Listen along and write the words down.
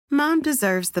Mom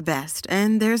deserves the best,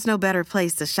 and there's no better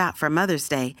place to shop for Mother's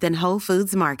Day than Whole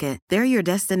Foods Market. They're your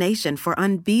destination for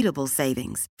unbeatable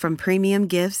savings, from premium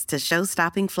gifts to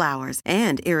show-stopping flowers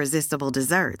and irresistible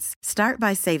desserts. Start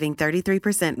by saving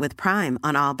 33% with Prime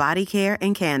on all body care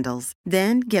and candles.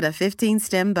 Then get a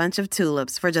 15-stem bunch of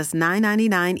tulips for just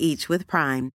 $9.99 each with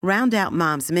Prime. Round out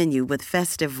Mom's menu with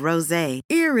festive rosé,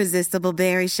 irresistible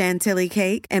berry chantilly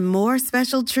cake, and more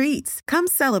special treats. Come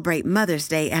celebrate Mother's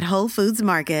Day at Whole Foods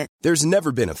Market. There's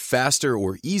never been a faster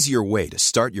or easier way to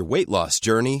start your weight loss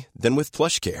journey than with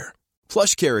PlushCare.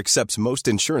 PlushCare accepts most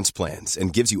insurance plans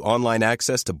and gives you online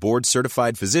access to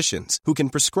board-certified physicians who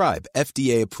can prescribe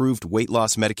FDA-approved weight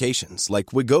loss medications like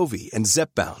Wegovy and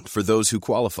Zepbound for those who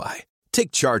qualify.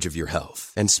 Take charge of your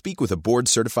health and speak with a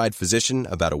board-certified physician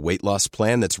about a weight loss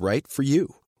plan that's right for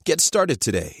you. Get started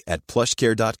today at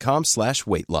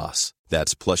plushcare.com/weight loss.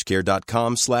 That's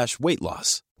plushcare.com/weight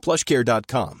loss.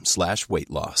 plushcare.com/weight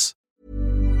loss.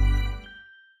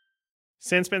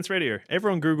 Sandspence Radio.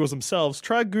 Everyone Googles themselves.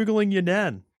 Try Googling your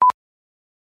nan.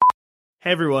 Hey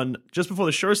everyone, just before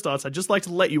the show starts, I'd just like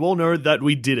to let you all know that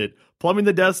we did it. Plumbing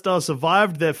the Death Star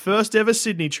survived their first ever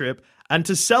Sydney trip, and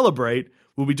to celebrate,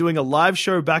 we'll be doing a live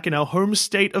show back in our home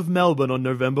state of Melbourne on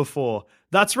November 4.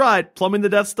 That's right, Plumbing the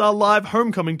Death Star live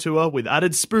homecoming tour with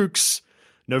added spooks.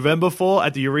 November 4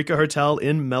 at the Eureka Hotel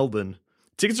in Melbourne.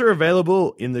 Tickets are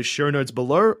available in the show notes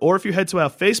below, or if you head to our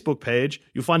Facebook page,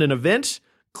 you'll find an event,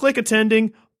 click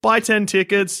attending, buy 10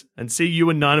 tickets, and see you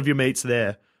and 9 of your mates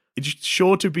there. It's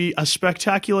sure to be a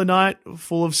spectacular night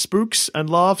full of spooks and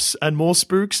laughs and more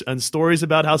spooks and stories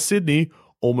about how Sydney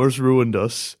almost ruined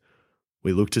us.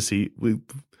 We look to see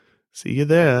you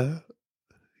there.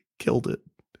 Killed it.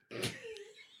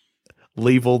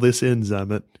 Leave all this in,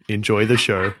 Zamet. Enjoy the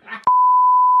show.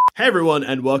 Hey everyone,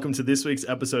 and welcome to this week's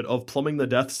episode of Plumbing the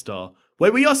Death Star,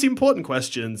 where we ask important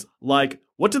questions like,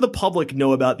 what do the public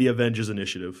know about the Avengers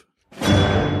initiative?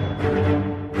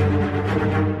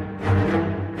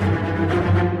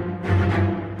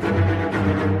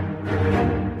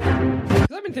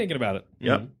 I've been thinking about it.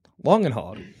 Yep. Long and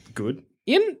hard. Good.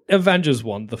 In Avengers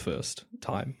 1, the first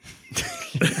time.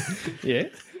 Yeah.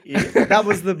 That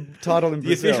was the title in The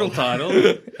Brazil. official title.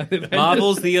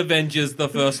 Marvel's The Avengers, the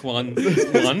first one.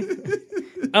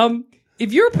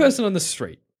 If you're a person on the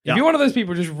street, Yeah. if you're one of those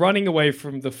people just running away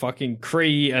from the fucking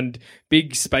Kree and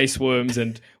big space worms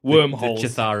and wormholes. The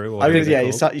Chitharu. Or Oh, whatever yeah,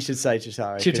 they're you should say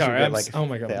Chitara. 'cause Chitara, you'll get, like, oh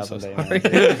my god, I'm so 1,000 sorry.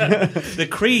 emails. The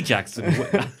Kree Jackson.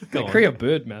 Go on. Kree are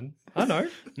Birdman. I know.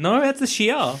 No, that's the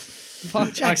Shia.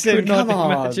 Fuck, Jackson, I could not come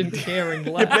on. imagine caring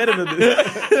less. Better than this.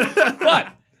 But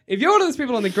if you're one of those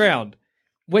people on the ground,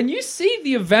 when you see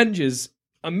the Avengers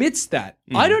amidst that,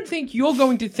 I don't think you're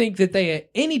going to think that they are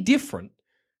any different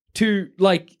to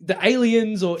like the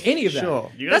aliens or any of that. Sure.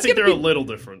 You're going to think they're a little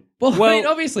different. Well, I mean,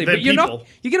 obviously, they're but you're people. not.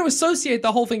 You're going to associate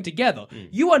the whole thing together.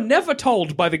 You are never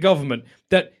told by the government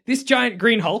that this giant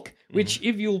green Hulk, which,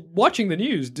 if you're watching the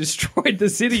news, destroyed the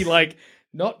city like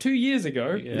not 2 years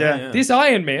ago. Yeah. This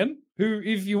Iron Man, who,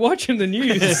 if you're watching the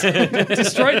news,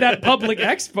 destroyed that public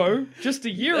expo just a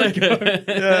year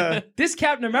ago. This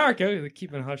Captain America,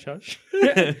 keeping a hush hush.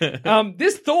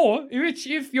 This Thor, which,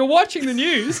 if you're watching the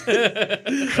news,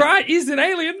 is an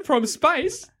alien from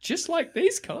space, just like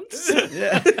these cunts.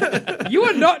 You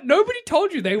are not. Nobody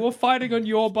told you they were fighting on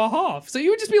your behalf, so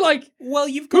you would just be like, Well,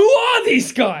 "Who are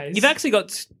these guys?" You've actually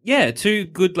got, two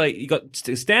good, like, you got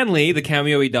Stan Lee, the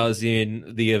cameo he does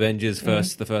in the Avengers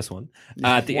the first one.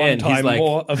 At the end, he's like,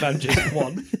 more Avengers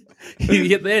 1. at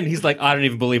the end, he's like, I don't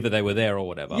even believe that they were there or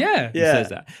whatever. Yeah. He says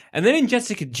that. And then in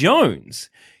Jessica Jones,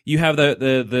 you have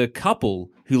the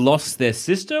couple who lost their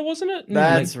sister, wasn't it?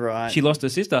 That's right. She lost her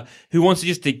sister, who wants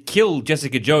just to kill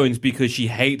Jessica Jones because she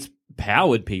hates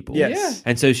powered people. Yes. Yeah.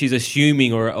 And so she's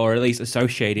assuming or at least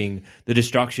associating the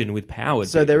destruction with powered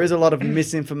So people. there is a lot of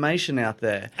misinformation out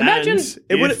there. Imagine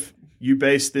And if you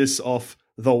base this off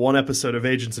the one episode of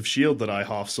Agents of S.H.I.E.L.D. that I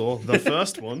half saw, the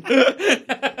first one.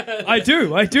 I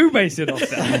do base it off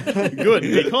that. Good,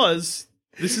 because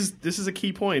this is a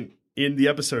key point in the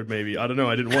episode, maybe. I don't know,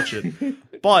 I didn't watch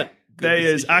it. But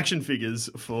there's action figures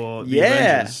for the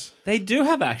Avengers. They do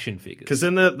have action figures. Because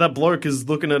then that bloke is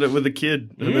looking at it with a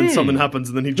kid, and then something happens,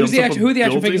 and then he jumps up Who are the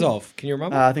action building. figures of? Can you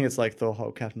remember? I think it's like Thor,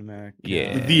 Hulk, Captain America.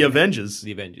 Yeah. The Avengers.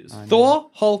 The Avengers. Thor,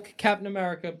 Hulk, Captain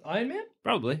America, Iron Man?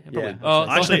 Probably. Yeah,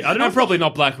 actually, I don't know if- probably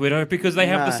not Black Widow because they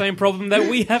have the No. same problem that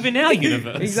we have in our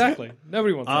universe. Exactly.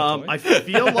 Nobody wants that toy. I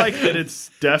feel like that it's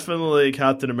definitely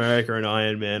Captain America and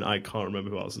Iron Man. I can't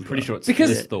remember who else is Pretty there. sure it's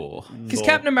Because- Thor. Because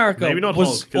Captain America Maybe not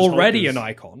was Hulk, 'cause already Hulk is- an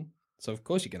icon. So of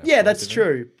course you can have Yeah, both that's of them.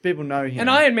 true. People know him. And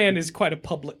Iron Man is quite a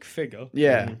public figure.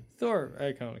 Yeah. Thor,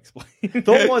 I can't explain.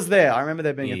 Thor was there. I remember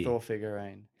there being a Yeah. Thor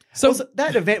figurine. So Also,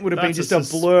 that event would have been That's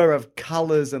just a a blur of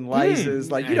colours and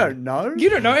lasers. Like, you don't know. you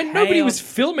don't know, and nobody Hail. was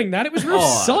filming that. It was real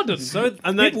sudden. So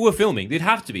And they- people were filming. They'd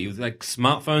have to be with like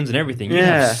smartphones and everything. You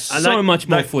Yeah. have And so much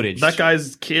more footage. That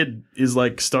guy's kid is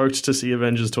like stoked to see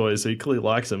Avengers toys, so he clearly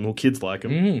likes them. Well, kids like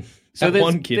them. so that there's,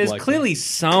 one kid there's like clearly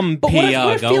some But PR what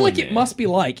I feel going like it there. must be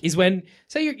like is when,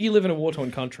 say, you live in a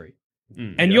war-torn country,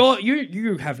 and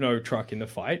you have no truck in the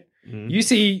fight. You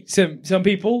see some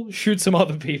people shoot some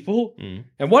other people,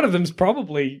 and one of them's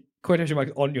probably quotation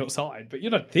marks on your side, but you're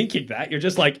not thinking that. You're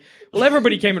just like, well,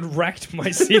 everybody came and wrecked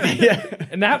my city,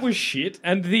 and that was shit.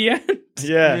 And the end.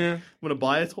 Yeah. I'm gonna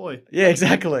buy a toy. Yeah,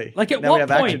 exactly. Like, at Now we what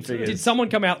have action point figures. did someone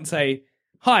come out and say,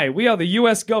 "Hi, we are the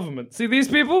U.S. government. See these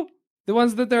people, the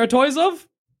ones that there are toys of?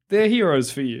 They're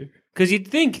heroes for you." Because you'd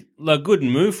think a good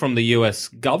move from the US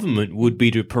government would be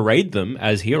to parade them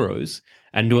as heroes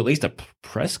and do at least a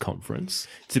press conference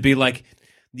to be like,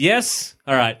 yes,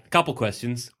 all right, a couple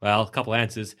questions, well, a couple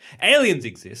answers. Aliens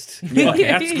exist. Okay,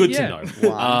 that's good Yeah. to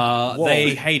know.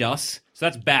 They hate us, so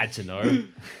that's bad to know.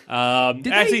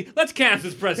 Actually, let's cancel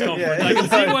this press conference. I can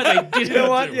see why they didn't You know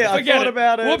what? do Yeah, I Forget thought it.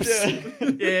 about it.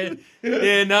 Whoops.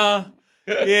 it. Nah.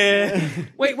 Yeah.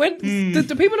 Wait, when do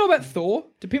people know about Thor?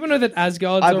 Do people know that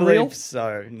Asgards I are real? believe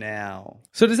so now.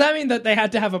 So does that mean that they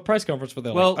had to have a press conference for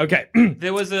their Well, okay,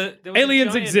 There was a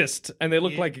aliens giant- exist and they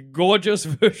look like gorgeous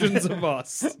versions of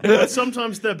us? But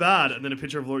sometimes they're bad, and then a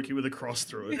picture of Loki with a cross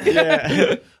through it.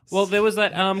 Yeah. Well, there was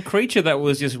that creature that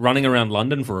was just running around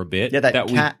London for a bit. Yeah, that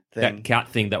cat thing. That cat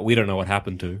thing that we don't know what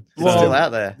happened to. It's still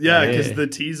out there. Yeah, because the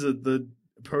teaser, the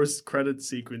post-credit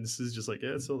sequence is just like, yeah,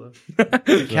 it's still there.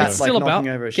 The cat's like Still knocking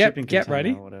about- over a get- shipping get container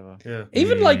ready. or whatever. Yeah.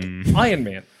 Even like Iron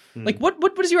Man. Like what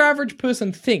does your average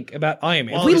person think about Iron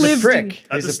Man? Well, if we he's a He's a lived in, prick.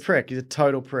 At He's the a prick. He's a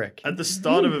total prick. At the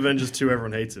start of Avengers 2,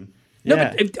 everyone hates him. no,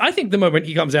 Yeah. but I think the moment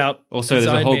he comes out, Also, as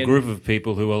there's a Iron whole Man- group of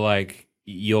people who are like,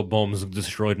 your bombs have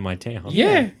destroyed my town.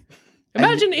 Yeah.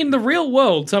 Imagine in the real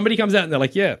world, somebody comes out and they're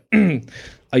like, yeah,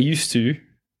 I used to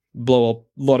blow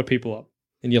a lot of people up.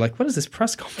 And you're like, what is this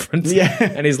press conference? Yeah.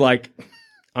 And he's like,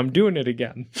 I'm doing it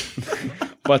again.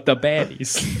 But the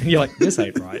baddies. And you're like, this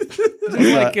ain't right.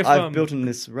 Like if, I've built in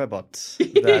this robot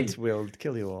that will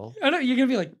kill you all. I know, you're going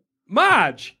to be like,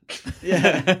 Marge,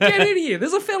 Yeah. get in here.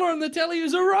 There's a fella on the telly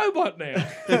who's a robot now.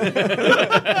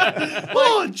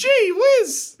 Oh, gee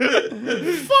whiz!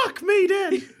 Fuck me,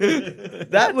 Dad.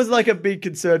 That was like a big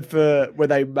concern for when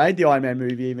they made the Iron Man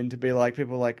movie, even to be like,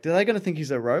 people were like, are they going to think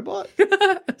he's a robot?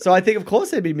 So I think, of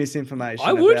course, there'd be misinformation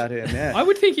I would. about him. Yeah. I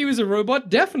would think he was a robot,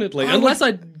 definitely. Unless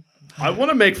I... I want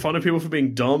to make fun of people for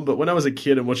being dumb, but when I was a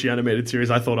kid and watched the animated series,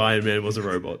 I thought Iron Man was a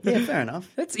robot. Yeah, fair enough.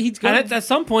 He's and got... at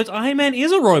some points, Iron Man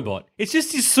is a robot. It's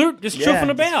just his suit just Yeah, chuffing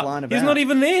just about. flying He's about. not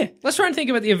even there. Let's try and think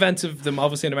about the events of the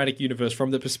Marvel Cinematic Universe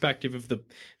from the perspective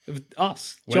of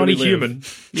us. Where do Johnny we live? Human.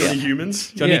 Johnny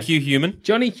Humans. Johnny Yeah. Q human.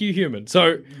 Johnny Q Human.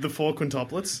 So, The 4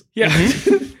 quintuplets. yeah.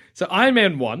 So Iron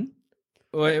Man 1.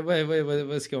 Wait,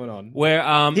 what's going on? Where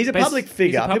He's a public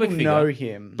figure. He's a public People figure. know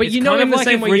him. But It's you know kind him of the like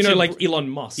same if way you know, Richard- like Elon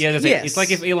Musk. Yeah, that's it. Yes. It's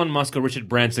like if Elon Musk or Richard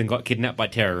Branson got kidnapped by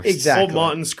terrorists. Exactly. Or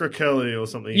Martin Skrkelly or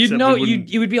something. You'd except know, we wouldn't-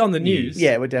 you would be on the news.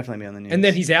 Yeah, it would definitely be on the news. And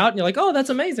then he's out, and you're like, oh, that's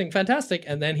amazing, fantastic.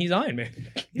 And then he's Iron Man.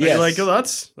 Yes. You're like, oh,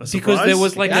 that's a Because surprise. there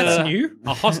was like That's new.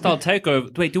 a hostile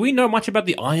takeover. Wait, do we know much about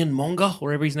the Ironmonger,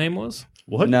 whatever his name was?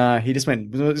 What? No, he just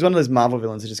went. He's one of those Marvel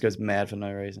villains who just goes mad for no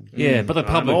reason. Yeah, but the I'm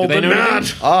public, do old they and know mad.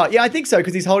 anything? Oh, yeah, I think so,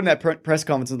 because he's holding that press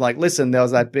conference and like, listen, there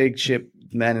was that big ship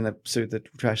man in a suit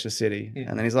that trashed the city.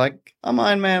 And then he's like, I'm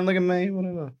Iron Man, look at me,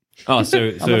 whatever. Oh,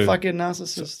 so I'm a fucking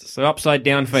narcissist. so Upside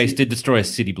Down Face did destroy a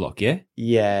city block, yeah?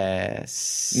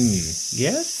 Yes.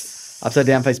 Yes? Upside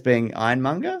down face being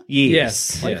Ironmonger?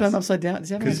 Yes. Why do you call him upside down? Does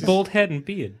he have Because an- bald head and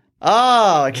beard.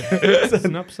 Oh, okay. It's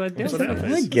an upside down face.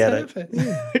 I get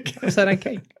it. Upside down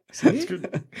cake. That's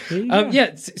good.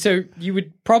 Yeah, so you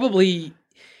would probably...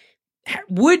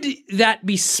 Would that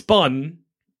be spun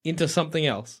into something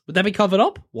else? Would that be covered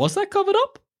up? Was that covered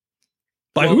up?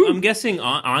 By Well, who? I'm guessing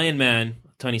Iron Man,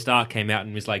 Tony Stark came out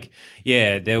and was like,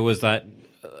 yeah, there was that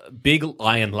big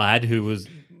iron lad who was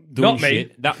doing Not me.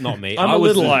 shit. Not me. I'm I a was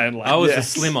little the- iron lad. I was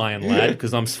Yes. the slim iron lad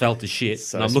because I'm svelte as shit.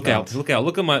 So and I'm, look out, svelte.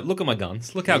 look at my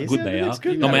guns. Look how He's- good they he are. looks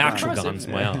good Not my now. actual Impressive. guns,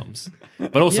 my arms.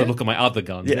 But also Yeah. look at my other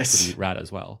guns. Yes. That's pretty rad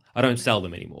as well. I don't sell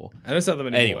them anymore. I don't sell them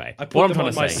anymore. Anyway, I put what I'm them trying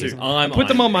on to my say is suit. I'm I put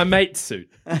them Iron on my mate's suit.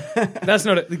 That's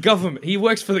not it. The government. He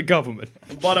works for the government.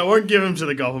 But I won't give them to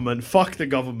the government. Fuck the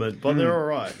government. But they're all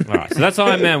right. All right, so that's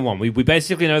Iron Man 1. We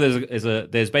basically know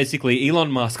there's basically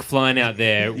Elon Musk flying out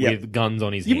there with guns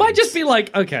on his You hands. might just be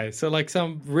like, okay, so like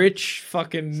some rich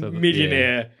fucking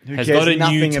millionaire. Who has cares got a new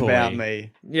nothing toy. about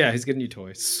me? Yeah, he's got a new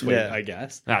toy. Sweet, Yeah. I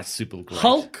guess. That's super great.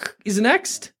 Hulk is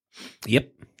next. Yep.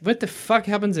 What the fuck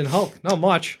happens in Hulk? Not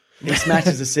much. He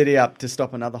smashes a city up to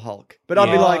stop another Hulk. But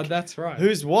I'd be like, that's right.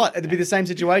 who's what? It'd be the same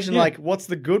situation. Like, what's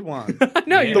the good one?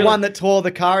 No, you'd The be one like, that tore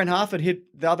the car in half and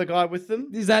hit the other guy with them?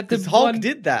 Is that the 'Cause Hulk one-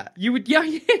 did that. You would, yeah.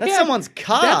 That's someone's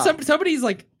car. That's somebody's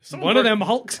like, one of them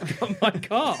Hulks got my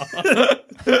car.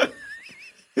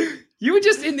 You would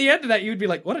just, in the end of that, you would be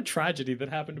like, what a tragedy that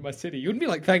happened to my city. You wouldn't be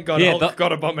like, thank God Hulk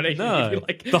got Abomination. No, You'd be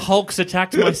like, the Hulks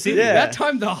attacked my city. Yeah. that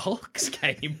time the Hulks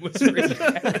came was really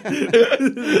bad.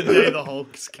 The day the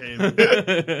Hulks came.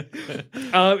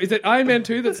 Is it Iron Man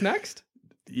 2 that's next?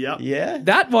 Yep. Yeah.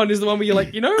 That one is the one where you're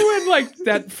like, you know when like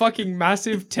that fucking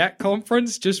massive tech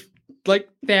conference just like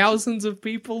thousands of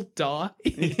people died?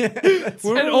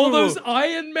 And all those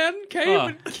Iron Men came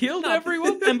and killed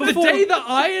everyone? and the before- day the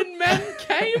Iron Men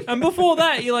came? And before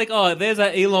that, you're like, oh, there's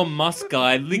that Elon Musk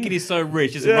guy. Lickety so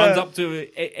rich. Just runs up to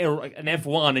an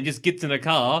F1 and just gets in a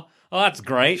car. Oh, that's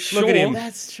great. Look at Sure. him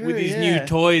That's true, with his yeah. new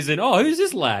toys. And who's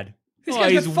this lad? This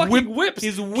guy's got fucking whips.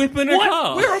 He's whipping a What?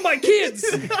 car. Where are my kids?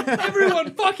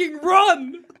 Everyone fucking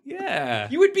run! Yeah.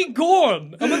 You would be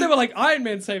gone. And when they were like, Iron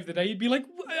Man saved the day, you'd be like,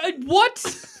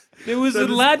 what? There was a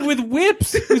lad with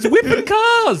whips. He was whipping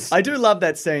cars. I do love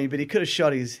that scene, but he could have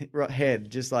shot his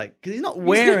head just like, because he's not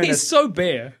wearing He's so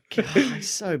bare. He's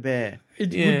so bare.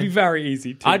 It Yeah. would be very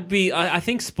easy to. I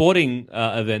think sporting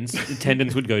events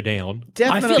attendance would go down. I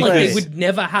Definitely. feel like they would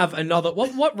never have another.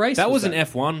 What race? That was that? an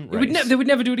F1 It would race. they would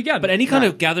never do it again. But any kind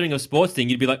of gathering of sports thing,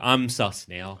 you'd be like, I'm sus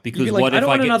now. Because You'd be like, what I if don't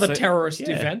want get another so- terrorist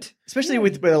Yeah. event. Especially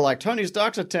with where like Tony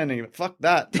Stark's attending. Fuck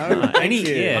that. No, thank any-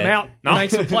 you. yeah. I'm out. No.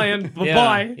 Thanks for playing. Bye Yeah.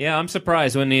 bye. Yeah, I'm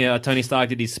surprised when Tony Stark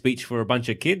did his speech for a bunch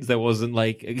of kids, there wasn't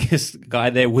like this guy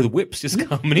there with whips just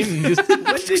coming in and just. When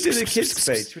did he do the kid's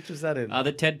speech? Which was that in?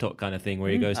 The TED Talk kind of thing where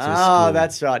he goes to Oh, school.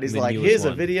 that's right. He's The like, newest here's a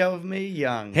one. video of me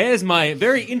young. Here's my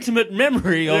very intimate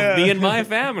memory of me and my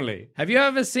family. Have you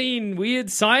ever seen Weird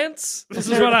Science? This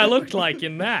is what I looked like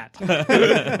in that.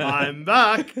 I'm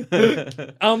back.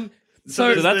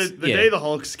 So So that's- the yeah. day the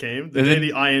Hulks came, the And day then-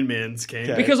 the Iron Mans came.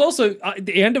 Okay. because also at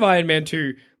the end of Iron Man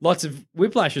 2, lots of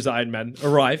Whiplash's Iron Man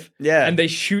arrive. Yeah. And they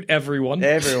shoot everyone.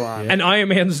 Everyone. And Iron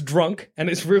Man's drunk, and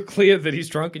it's real clear that he's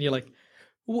drunk, and you're like,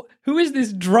 who is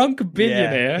this drunk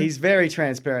billionaire? Yeah, he's very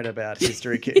transparent about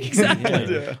history kicking.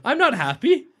 exactly. I'm not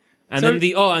happy. And So-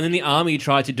 then the army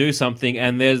tried to do something,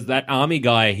 and there's that army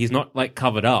guy. He's not like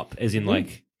covered up, as in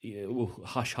like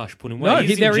hush hush, put him away. No,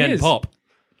 He's there in he Gen is. Pop.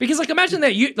 Because, like, imagine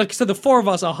that so the four of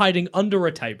us are hiding under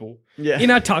a table in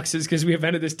our tuxes because we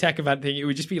invented this tech event thing. It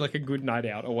would just be like a good night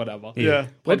out or whatever. Yeah.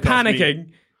 We're Podcast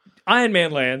panicking. Iron Man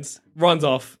lands, runs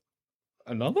off.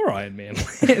 Another Iron Man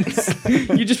lands.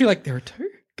 You just be like, there are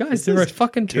two? Guys, there are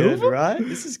fucking two of Good, them? right?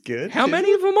 This is good. How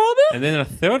many of them are there? And then a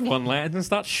third one lands and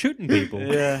starts shooting people.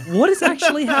 Yeah. What is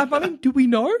actually happening? Do we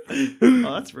know? Oh,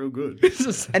 that's real good.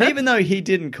 And even though he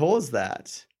didn't cause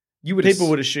that, you would people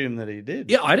would assume that he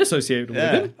did. Yeah, I'd associate it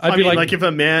Yeah. with him. I'd I be mean, like, if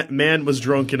a man was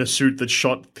drunk in a suit that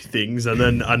shot things, and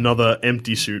then another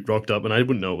empty suit rocked up, and I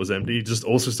wouldn't know it was empty. He just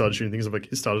also started shooting things. I'm like,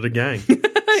 he started a gang.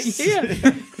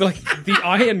 yeah. Like, the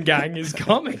Iron Gang is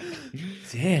coming.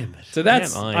 Damn it. So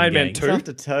that's Damn Iron Man Gang. 2. It's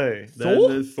after two. Then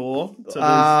there's Thor. So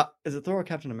there's Is it Thor or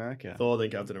Captain America? Thor,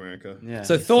 then Captain America. Yeah.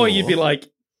 So Thor, you'd be like,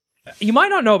 you might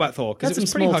not know about Thor because That's it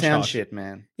was some pretty small hush town hush. shit,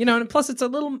 man. You know, and plus it's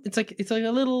like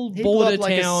a little He border blew up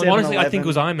like a town. 7-Eleven. Honestly, I think it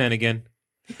was Iron Man again.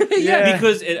 Yeah.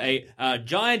 Because a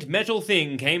giant metal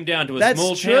thing came down to a That's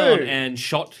small true. town and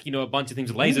shot, a bunch of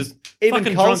things with lasers. Even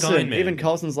Fucking drunk Iron Coulson, Man. even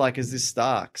Coulson's like, is this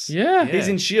Starks? Yeah. He's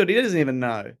in S.H.I.E.L.D. He doesn't even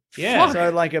know. Yeah.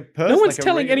 So like a person. No one's like a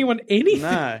telling regular- anyone anything.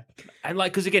 No. And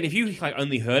because again, if you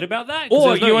only heard about that, 'cause Or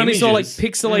there was no you only saw images,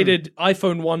 pixelated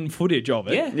iPhone 1 footage of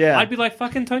it. Yeah. I'd be like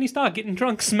fucking Tony Stark getting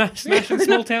drunk, smashing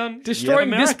small town, Destroying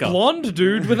this America. blonde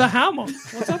dude with a hammer.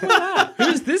 What's up with that?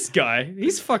 Who's this guy?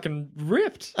 He's fucking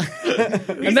ripped. He's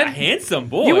and then a handsome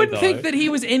boy. you wouldn't though. think that he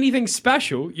was anything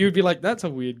special. You'd be like, that's a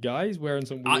weird guy. He's wearing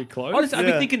some weird clothes. Honestly, I'd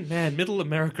Yeah. be thinking, man, middle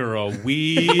America are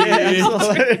weird.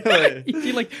 Absolutely. You'd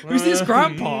be like, who's this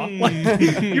grandpa? Like,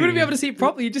 you wouldn't be able to see it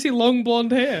properly. You'd just see long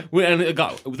blonde hair. And a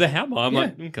guy with a hammer. I'm Yeah.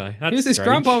 like, okay, that's Who's this strange.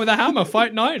 grandpa with a hammer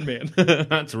fighting Iron Man?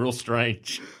 That's real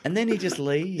strange. And then he just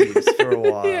leaves for a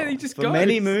while. Yeah, he just for goes.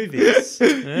 many movies.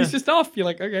 He's just off. You're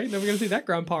like, okay, never going to see that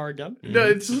grandpa again. No,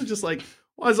 it's just like,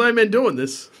 why is Iron Man doing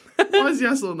this? Why is he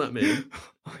hassling that man?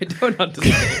 I don't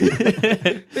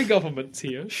understand. The government's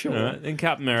here, sure. All right, then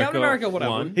Captain America. Captain America, whatever.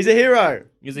 won. He's a hero.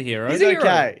 He's a hero. He's a hero.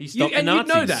 okay. He stopped the and you'd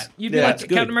know Nazis. that. You'd be Yeah, like, that's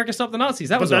Captain America stopped the Nazis.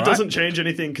 That But was that all right. doesn't change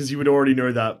anything because you would already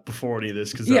know that before any of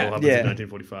this because that all happens Yeah. in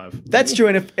 1945. That's true.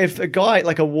 And if a guy,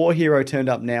 like a war hero, turned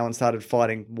up now and started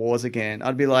fighting wars again,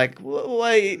 I'd be like,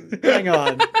 wait, hang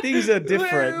on. Things are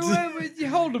different. Wait,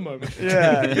 hold a moment.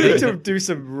 Yeah. You need to do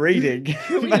some reading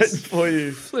before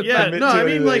you Yeah, admit no, to I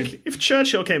mean, anything. like, if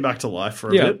Churchill came back to life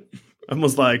for a Yeah. bit and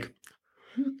was like,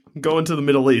 going to the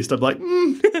Middle East, I'd be like,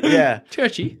 Yeah.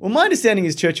 Churchy. Well, my understanding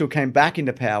is Churchill came back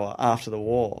into power after the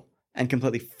war and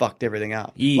completely fucked everything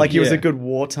up. Yeah. Like he was Yeah. a good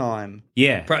wartime.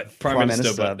 Yeah. Prime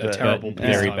Minister, but a but- terrible But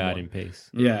very peacetime bad one. in peace.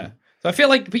 Yeah. So I feel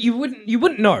like, but you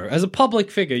wouldn't know as a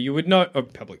public figure. You would know a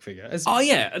public figure. As, Oh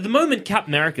yeah, at the moment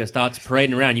Captain America starts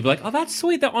parading around, you'd be like, "Oh, that's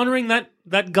sweet. They're honoring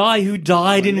that guy who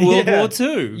died in World Yeah. War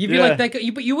II." you'd be like that.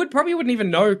 But you wouldn't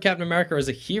even know Captain America as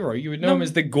a hero. You would know him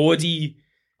as the gaudy.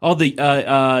 Oh, the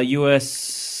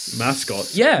U.S.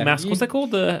 mascot. Yeah, Mascot. What's that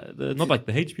called? The not like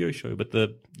the HBO show, but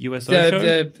the USO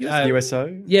The, show.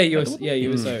 USO? yeah,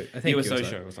 USO. I think USO USO.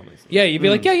 show or something. Yeah, you'd be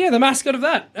like, yeah, the mascot of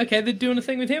that. Okay, they're doing a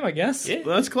thing with him, I guess. Yeah.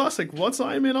 Well, that's classic. What's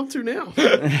Iron Man up to now?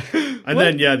 And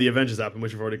then, the Avengers happen,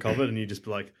 which we've already covered, and you just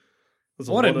be like, there's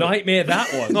What a lot of- nightmare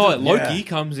that was. No, Loki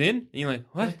comes in, and you're like,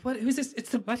 "What?" What? Who's this? It's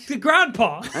the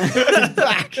grandpa.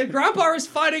 The grandpa is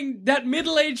fighting that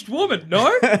middle-aged woman.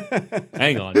 No,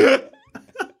 Hang on.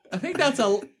 I think that's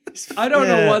I don't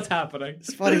know Yeah. what's happening.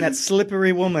 He's fighting that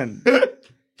slippery woman.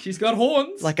 She's got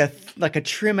horns. Like a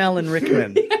trim Alan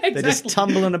Rickman. They're just exactly.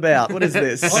 tumbling about. What is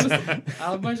this? Honestly,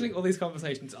 I'm imagining all these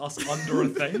conversations, us under a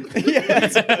thing, Yeah.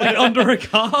 like under a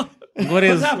car. What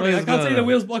is What's happening? I can't going see the on?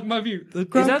 wheels blocking my view. The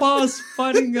grandpa's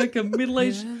fighting like a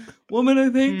middle-aged woman, I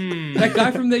think. That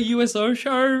guy from the USO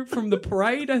show, from the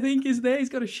parade, I think, is there. He's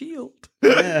got a shield.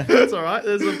 That's all right.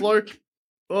 There's a bloke.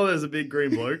 Oh, there's a big green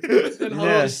bloke. And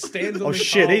Yeah. just stands on Oh the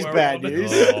shit, car he's where bad all the-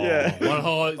 news. Oh, Yeah.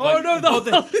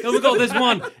 Oh my god, there's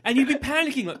one, and you'd be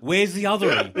panicking like, "Where's the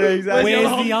othery? Yeah, exactly. Where's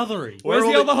the othery?" Where's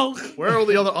the all other Hulk? Where are all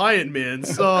the other Iron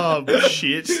Mans? Oh,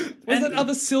 shit. Where's that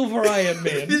other Silver Iron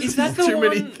Man? Is that the Too one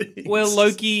many things. where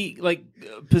Loki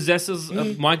possesses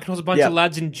mind controls a bunch Yeah. of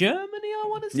lads in Germany? I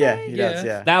want to say. Yeah, he does,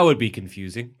 Yeah. yeah. That would be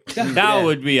confusing. That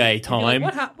would be a time.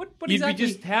 What You'd exactly?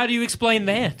 be just, how do you explain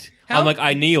that? How- I'm like,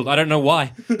 I kneeled. I don't know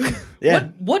why. Yeah.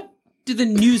 What do the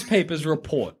newspapers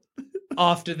report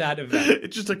after that event?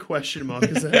 It's just a question mark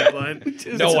as a headline.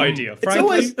 No idea. It's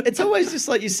Frankly, always just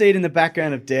like you see it in the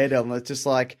background of Daredevil. It's just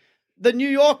like the New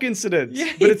York incident,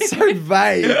 but it's so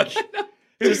vague.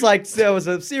 Just like there was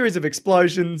a series of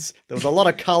explosions. There was a lot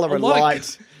of color and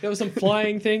light. There were some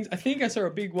flying things. I think I saw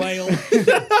a big whale.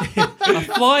 A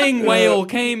flying whale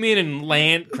came in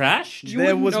and crashed. You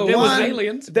There wouldn't was know one. it was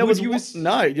aliens. There Would was you one- as-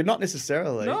 no, you're not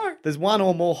necessarily. No. There's one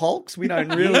or more Hulks. We don't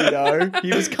really know.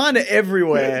 He was kind of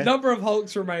everywhere. Number of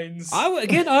Hulks remains.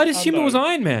 I'd assume it was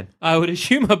Iron Man. I would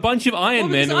assume a bunch of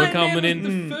Iron Men were coming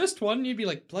in. The first one, you'd be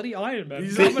like, bloody Iron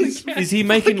Man. Coming again. Is he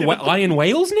making iron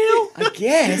whales now? I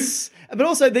guess. But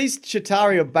also, these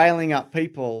Chitauri are bailing up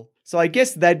people. So I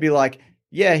guess they'd be like,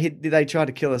 yeah, they tried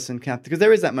to kill us in Captain. Because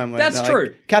there is that moment where That's like,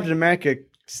 true. Captain America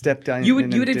stepped down. You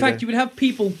would have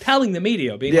people telling the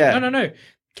media, being Yeah. like, no,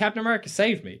 Captain America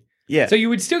saved me. Yeah. So you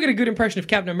would still get a good impression of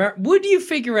Captain America. Would you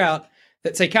figure out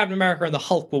that, say, Captain America and the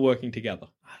Hulk were working together?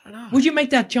 I don't know. Would you make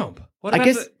that jump? What I about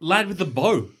guess- the lad with the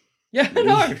bow? Yeah,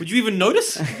 no. Would you even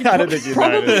notice? I don't think you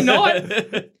Probably know.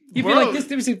 not. You'd be like,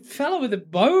 there was a fella with a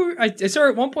bow. I saw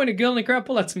at one point a girl in the crowd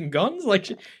pull out some guns. Like,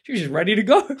 she was just ready to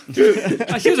go.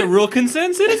 She was a real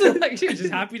concerned citizen. Like, she was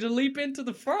just happy to leap into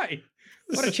the fray.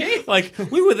 What a chance. Like,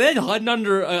 we were there hiding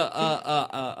under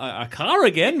a car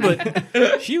again,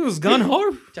 but she was gun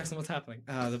ho. Jackson, what's happening?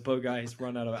 The bow guy has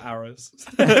run out of arrows.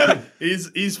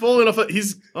 He's falling off.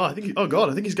 I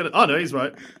think he's gonna. Oh no, he's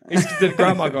right.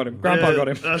 Grandma got him. Grandpa Yeah, got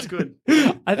him. That's good.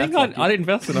 I think I'd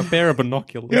invest in a pair of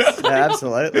binoculars. Yeah,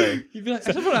 absolutely. You'd be like,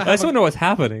 I just want to I have just want to know what's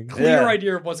happening. clear Yeah.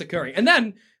 idea of what's occurring. And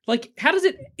then, like, how does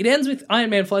it ends with Iron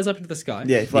Man flies up into the sky.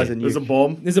 Yeah, he flies a There's a nuke.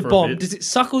 bomb. There's a for bomb. bit. Does it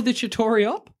suckle the Chitauri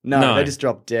up? No, No. they just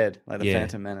drop dead, like the Yeah.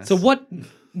 Phantom Menace. So what do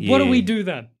Yeah. we do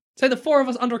then? Say the four of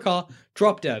us under a car,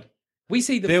 drop dead. We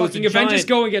see the There was fucking a Avengers giant-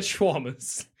 go and get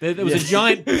shawarmas. There was a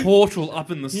giant portal up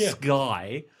in the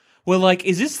sky. We're like,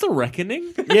 is this the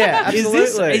reckoning? Yeah,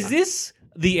 absolutely. Is this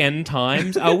the end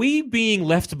times? Are we being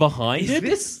left behind?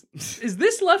 Is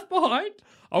this Left Behind?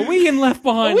 Are we in Left Are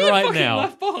Behind we right fucking now?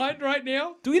 Left Behind right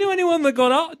now? Do we know anyone that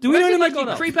got up? Do we know Imagine, anyone like, that you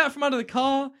got up? creep out from under the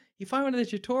car, you find one of the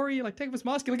Chitauri, you like take off his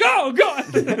mask, you're like, oh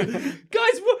god,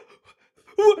 guys,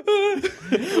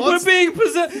 We're being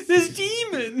possessed. There's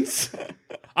demons.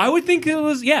 I would think it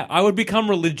was. Yeah, I would become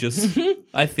religious.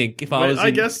 I think if I was.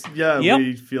 I guess. Yeah, Yep.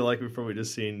 we feel like we've probably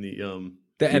just seen the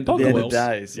The end The of the end of world.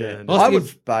 days, yeah. Yeah. I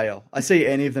would bail. I see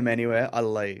any of them anywhere, I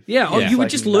leave. Yeah, oh, Yeah. you would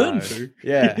Like, just no. learn to.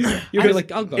 Yeah. You'd be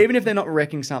like, I'll go. Even if they're not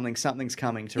wrecking something, something's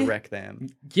coming to wreck them.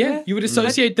 Yeah, you would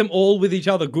associate them all with each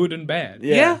other, good and bad.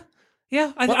 Yeah.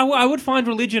 Yeah, I would find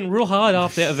religion real hard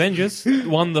after Avengers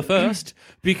won the first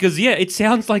because it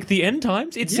sounds like the end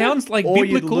times. It sounds like Or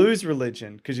you'd biblical. lose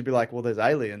religion because you'd be like, well, there's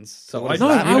aliens. So what does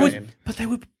I- that I mean?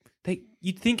 would, but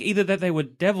you'd think either that they were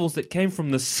devils that came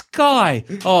from the sky.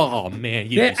 Oh man,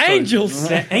 you'd They're be so- angels.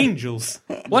 They're angels.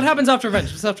 What happens after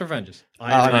Avengers? What's after Avengers?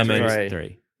 Iron Man Iron 3. Man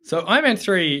 3. So Iron Man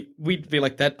 3, we'd be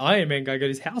like, that Iron Man guy got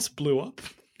his house blew up.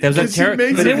 There was Because he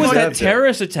makes but it there was that deserved it.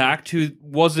 terrorist attack who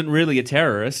wasn't really a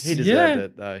terrorist. He deserved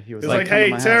it, though. He was It's like, "Come to hey,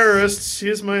 my house." terrorists,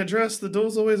 here's my address. The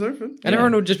door's always open. And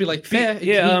everyone would just be like, fair.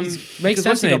 Makes because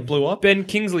sense he what's got blew up. Ben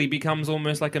Kingsley becomes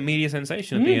almost like a media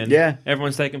sensation at the end. Yeah.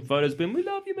 Everyone's taking photos, being, we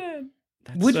love you, man.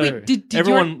 Would we, so- did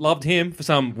Everyone loved him for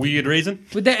some weird reason.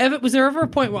 was there ever a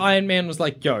point where Iron Man was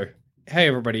like, yo, hey,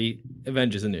 everybody,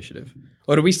 Avengers Initiative?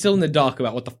 Or are we still in the dark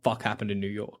about what the fuck happened in New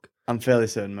York? I'm fairly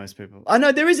certain most people. I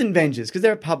know there is Avengers because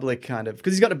they're a public kind of.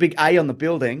 Because he's got a big A on the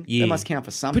building. Yeah. That must count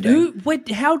for something. But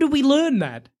how do we learn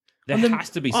that? There has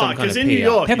to be some kind 'cause of in PR. New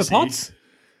York, Pepper you see- Potts?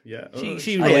 Yeah.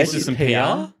 She yeah, releases she's some PR.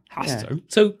 PR. Has Yeah. to.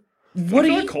 So what I do feel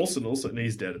you? like Coulson also, and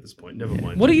he's dead at this point. Never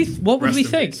mind. What would Rest we in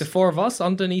think? peace. The four of us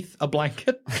underneath a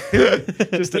blanket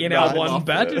Just at in our night. one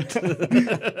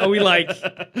bed? Are we like,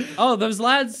 oh, those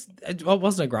lads? It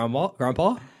wasn't a grandpa.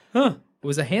 Huh. It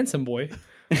was a handsome boy,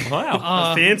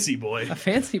 Wow. A fancy boy. a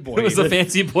fancy boy. it was a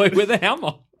fancy boy with a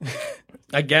hammer.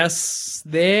 I guess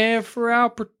they're for our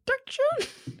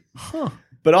protection.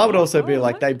 But I would also be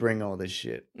like, they bring all this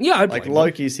shit. Yeah, I'd Like blame them.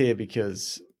 Loki's here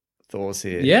because Thor's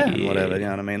here. Yeah. And whatever, you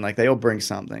know what I mean? Like they all bring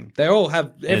something. They all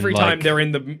have every like- time they're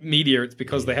in the media, it's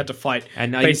because they had to fight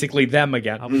And now basically them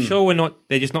again. I'm sure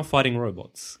they're just not fighting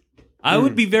robots. I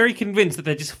would be very convinced that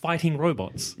they're just fighting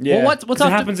robots. Yeah. Well, what's It after?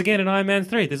 happens again in Iron Man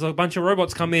 3. There's a bunch of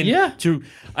robots come in Yeah. to,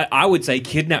 I would say,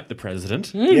 kidnap the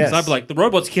president. Yes. So I'd be like, the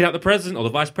robots kidnap the president or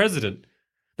the vice president.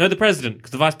 No, the president,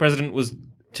 because the vice president was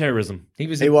terrorism. He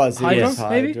was Hydra,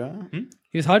 maybe? Hydra.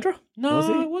 He was Hydra. No, Was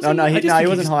he? was No, I just he think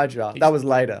wasn't he's- Hydra. That was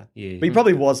later. Yeah. But he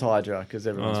probably was Hydra because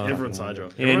everyone's Everyone's fucking Hydra.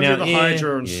 Yeah, Everyone's now- either yeah,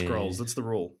 Hydra and yeah. Skrulls. That's the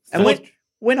rule. And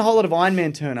when a whole lot of Iron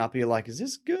Man turn up, you're like, is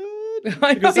this good?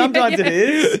 Because sometimes Yeah, it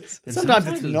is. And Sometimes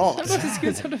sometimes it's not. Sometimes it's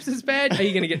good, sometimes it's bad. Are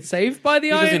you going to get saved by the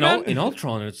Because Iron Man? in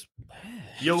Ultron, it's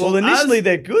Yeah, Well, initially as-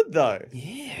 they're good though.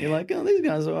 Yeah. You're like, oh, these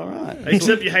guys are all right.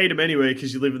 except you hate him anyway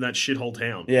because you live in that shithole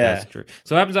town. Yeah. that's true.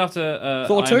 So what happens after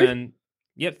Thor Iron 2? Man?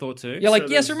 Yep, Thor 2. You're like, So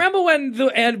yes, there's- remember when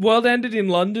the world ended in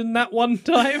London that one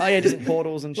time? Oh yeah, just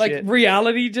portals and Like shit.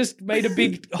 reality just made a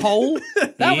big hole.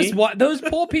 That was Yeah. why those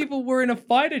poor people were in a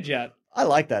fighter jet. I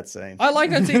like that scene. I like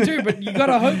that scene too, but you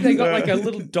gotta hope they got like a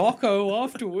little doco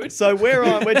afterwards. So we're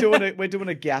doing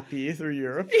a gap year through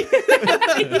Europe.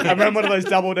 I'm on one of those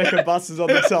double decker buses on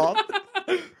the top.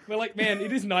 We're like, man,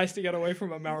 it is nice to get away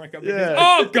from America. Because, Yeah.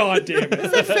 oh god damn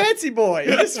It's it! a fancy boy.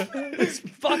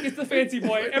 Fuck, it's the fancy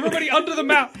boy. Everybody under the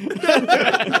map.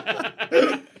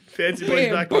 Fancy boys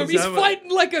Bam, back boom. on He's Zama.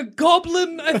 fighting like a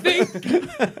goblin, I think.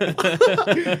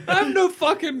 I have no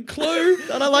fucking clue.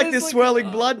 I don't like It's this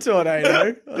swirling blood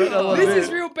tornado. I don't know what it This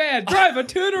is real bad. Driver,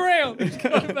 turn around.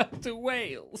 back to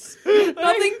Wales.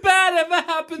 Nothing bad ever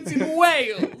happens in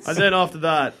Wales. And then after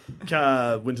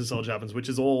that, Winter Soldier happens, which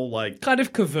is all like, Kind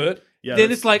of covert. yeah. Then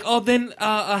that's- it's like, then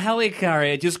a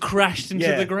helicarrier just crashed into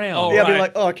Yeah. the ground. Oh, Yeah, I'll be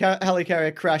right. like,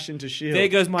 helicarrier crash into shield. There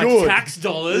goes my Good. tax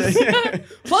dollars.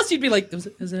 Plus, you'd be like, there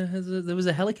was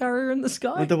a helicarrier in the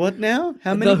sky. The what now?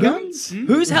 How many The who? guns?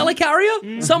 Who's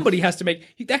helicarrier? Somebody has to make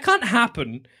that can't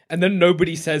happen, and then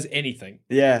nobody says anything.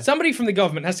 Yeah. Somebody from the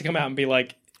government has to come out and be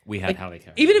like, We had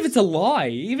helicarrier. even if it's a lie,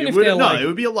 even it if would, they're no, like, it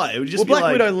would be a lie. It would just Well, be Black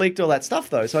like, Widow leaked all that stuff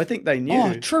though, so I think they knew.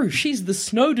 oh, true, she's the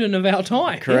Snowden of our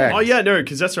time. Correct. oh yeah, no,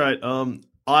 because that's right.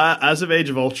 As of Age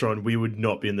of Ultron, we would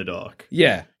not be in the dark.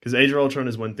 Yeah. Because Age of Ultron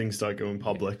is when things start going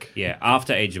public. Yeah,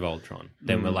 after Age of Ultron.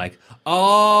 Then we're like,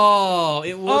 oh,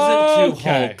 it wasn't two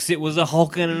Okay. Hulks. It was a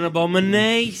Hulk and an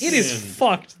abomination. It is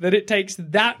fucked that it takes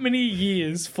that many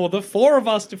years for the four of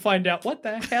us to find out what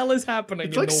the hell is happening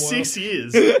It's in like the 6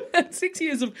 years. world. 6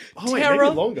 years of Oh, wait, terror.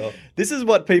 maybe longer. This is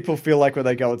what people feel like when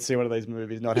they go and see one of these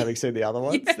movies, not having seen the other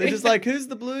ones. Yeah. They're just like, "Who's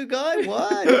the blue guy?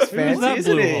 What? He's fancy, that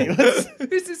isn't blue he?" Hulk?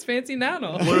 Who's this fancy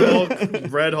nana? Blue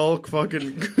Hulk, Red Hulk,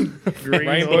 fucking Green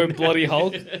Rainbow Hulk. bloody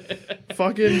Hulk.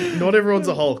 Fucking, not everyone's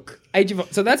a Hulk.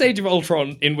 So that's Age of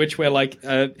Ultron, in which we're like,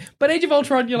 but Age of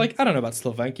Ultron, you're like, I don't know about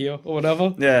Slovakia or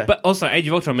whatever. Yeah. But also, Age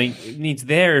of Ultron, it's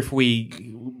there if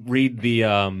we read the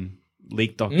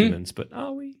leaked documents, but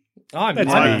I'm let's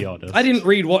not. be honest. I didn't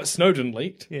read what Snowden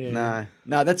leaked. No,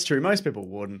 that's true. Most people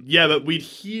wouldn't. Yeah, but we'd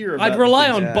hear about I'd rely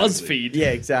the on things- BuzzFeed.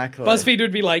 Yeah, exactly. BuzzFeed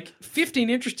would be like 15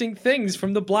 interesting things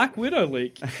from the Black Widow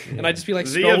leak, and I'd just be like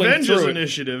The scrolling Avengers through it.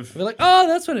 Initiative. I'd be like, oh,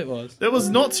 that's what it was. There was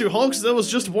not 2 Hulks, there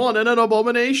was just one and an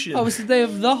abomination. Oh, it was the day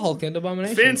of the Hulk and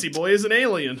Abomination. Fancy Boy is an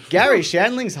alien. Gary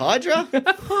Shandling's Hydra?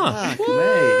 Fuck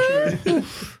me.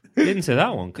 Didn't see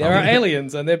that one There are coming.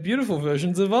 aliens, and they're beautiful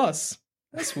versions of us.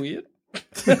 That's weird.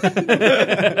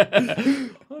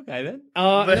 Okay, then.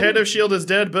 The head of S.H.I.E.L.D. is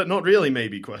dead, but not really,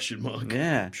 maybe, question mark.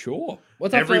 Yeah. Sure.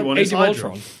 What's after Everyone Age is of Hydra.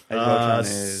 Ultron? Age of Ultron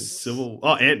is...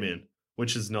 Ant-Man,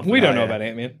 which is nothing. We don't yeah. know about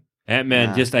Ant-Man.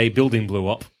 Ant-Man, just a building blew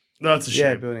up. No, it's a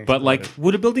Yeah, shame. building. But, like,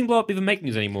 would a building blow up even make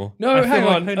news anymore? No, I feel hang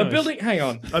like, on. who A knows? building. Hang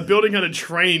on. A building had a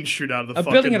train shoot out of the A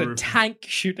fucking building had a roof. tank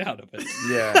shoot out of it.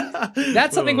 Yeah.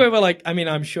 That's something where we're like, I mean,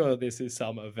 I'm sure this is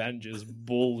some Avengers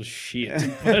bullshit,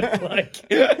 but like,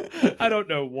 I don't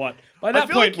know what. By I that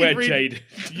feel point, like you'd we're jaded.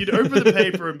 You'd open the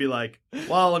paper and be like,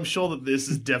 well, I'm sure that this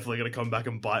is definitely going to come back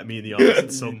and bite me in the ass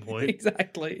at some point.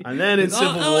 Exactly. And then in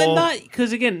Civil War...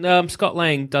 Because again, Scott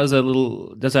Lang does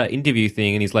an interview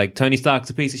thing, and he's like, Tony Stark's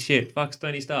a piece of shit. Fuck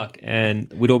Tony Stark,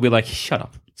 and we'd all be like, shut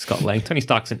up, Scott Lang. Tony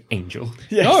Stark's an angel.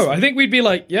 Yes. No, I think we'd be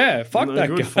like, yeah, fuck No, that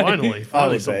good, guy. Finally. I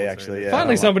would someone say, said actually, it. yeah.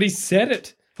 Finally, somebody said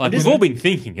it. Like we've all been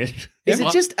thinking it. Is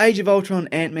it just Age of Ultron,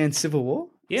 Ant-Man, Civil War?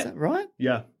 Yeah. Is that right?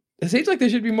 Yeah. It seems like there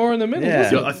should be more in the middle. Yeah.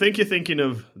 doesn't So it? I think you're thinking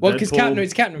of Well, because Deadpool,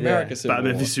 it's Captain America. Yeah. Civil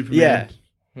Batman War. v Superman. Yeah.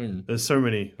 There's so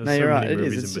many. There's No, so you're many right. It is.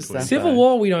 movies It's in just between. that Civil bad.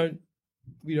 War,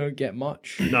 we don't get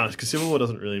much. No, because Civil War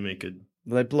doesn't really make it.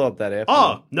 Well, they blew up that airport.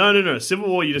 Oh, no. Civil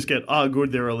War, you just get,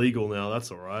 good, they're illegal now. That's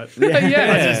all right. Yeah.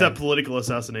 That's just that political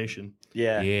assassination.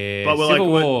 Yeah. Yeah, But we're Civil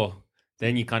like, War.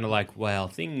 Then you're kind of like, well,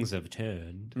 things have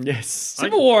turned. Yes.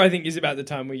 Civil War, I think, is about the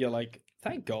time where you're like,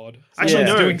 thank God. Actually,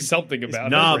 Someone's no. doing something about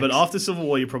Nah, it. but after Civil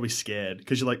War, you're probably scared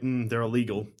because you're like, they're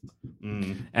illegal.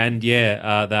 And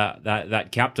yeah,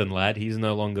 that captain lad, he's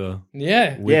no longer.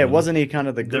 Yeah. with Yeah, them. wasn't he kind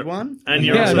of the good They're- one? And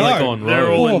you're Yeah, also no. like, Gone they're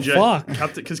rogue. all Oh, in jail.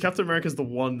 fuck. Because Captain America's the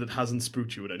one that hasn't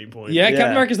spooked you at any point. Yeah, Yeah.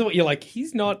 Captain America's the one. You're like,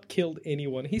 he's not killed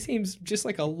anyone. He seems just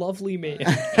like a lovely man. And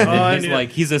then and he's yeah. like,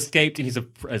 he's escaped and he's a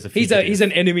he's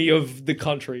an enemy of the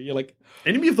country. You're like,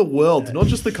 Enemy of the world, not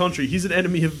just the country. He's an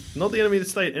enemy of, not the enemy of the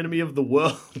state, enemy of the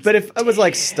world. But if it was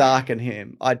like Stark and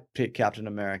him, I'd pick Captain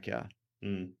America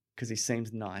because he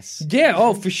seems nice. yeah,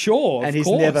 oh, for sure. And of he's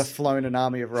course. never flown an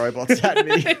army of robots at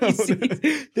me.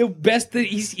 The best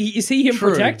that you see him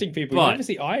True, protecting people. You but never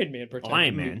see Iron Man protecting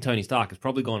Iron Man, Tony Stark, has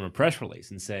probably gone on a press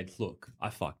release and said, look, I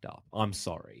fucked up. I'm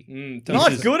sorry.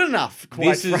 Not is- good enough, quite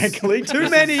this is- frankly. Too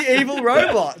many evil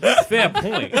robots. Fair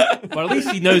point. But at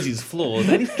least he knows his flaws.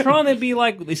 And he's trying to be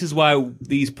like, this is why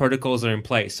these protocols are in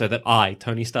place so that I,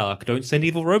 Tony Stark, don't send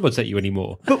evil robots at you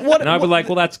anymore. But what- And I'd be what- like,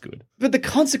 well, that's good. But the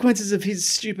consequences of his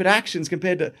stupid actions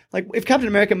compared to, like, if Captain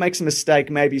America makes a mistake,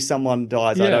 maybe someone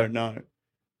dies. I Yeah. don't know.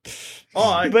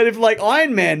 Oh, But if, like,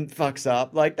 Iron Man fucks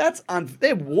up, like,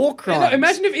 they're war You know, crimes.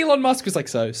 imagine if Elon Musk was like,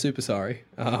 so super sorry.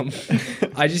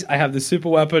 I have the super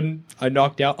weapon. I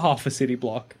knocked out half a city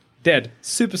block. Dead.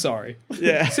 Super sorry.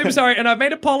 Yeah. Super sorry. And I've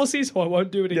made a policy, so I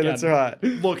won't do it Yeah, again. that's right.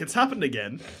 look, it's happened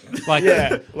again. Like,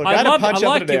 Yeah. Look, I had to punch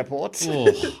up at an your- airport.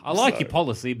 I like your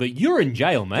policy, but you're in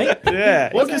jail, mate.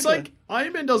 Yeah. Well, because like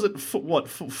Iron Man does it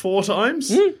four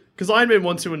times? Hmm? Because Iron Man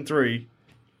 1, 2, and 3,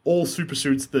 all super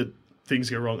suits that things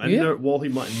go wrong, and Yeah. while he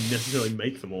mightn't necessarily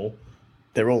make them all,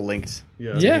 They're all linked.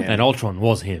 yeah, Yeah. And Ultron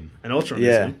was him. and Ultron, is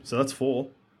Yeah. him, so that's 4.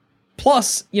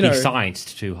 Plus, you know, He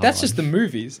scienced too hard. that's just the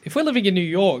movies. If we're living in New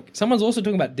York, someone's also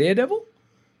talking about Daredevil.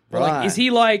 We're like, Right. is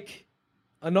he like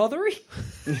anothery?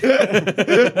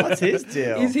 What's his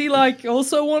deal? Is he like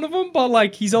also one of them, but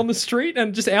like he's on the street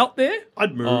and just out there?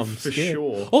 I'd move for scared.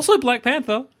 sure. Also, Black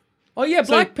Panther. Oh yeah,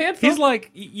 Black So Panther. He's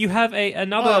like, you have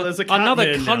another there's a cat another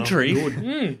man now. country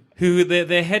Good. who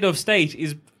their head of state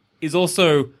is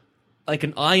also like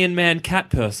an Iron Man cat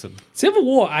person. Civil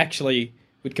War actually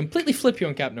would completely flip you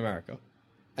on Captain America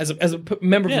as a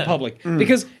member of Yeah. the public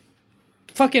because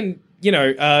fucking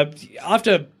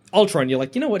after Ultron you're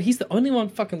like, you know what, he's the only one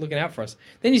fucking looking out for us.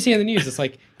 Then you see on the news it's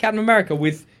like Captain America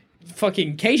with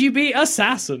fucking KGB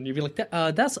assassin. You'd be like,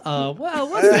 that's well,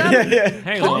 what's that?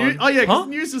 Hang on. Oh yeah, because Huh?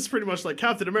 news is pretty much like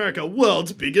Captain America,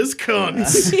 world's biggest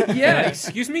cunts. Yeah.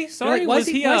 Excuse me? You're Sorry, like, why was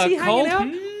is he, why is he cold?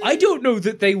 hanging out? I don't know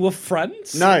that they were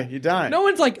friends. No, you don't. No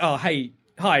one's like, oh, hey,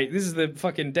 hi, this is the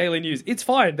fucking Daily News. It's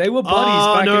fine. They were buddies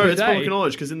back no, in the it's day. public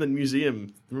knowledge because in the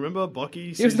museum, remember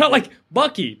Bucky? It was not like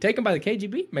Bucky, taken by the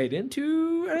KGB, made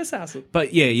into an assassin.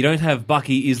 But yeah, you don't have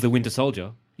Bucky is the Winter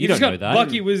Soldier. You don't just know got that.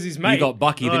 Bucky was his mate. You got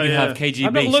Bucky, then Oh, you yeah. have KGB.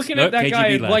 I'm not looking at that KGB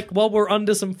guy lad. like while we're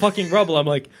under some fucking rubble. I'm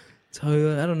like, So,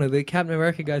 I don't know, the Captain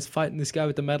America guy's fighting this guy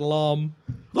with the metal arm.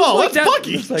 Oh, that's that-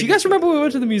 Bucky. Do you guys remember we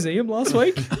went to the museum last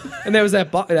week? And there was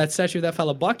that statue of that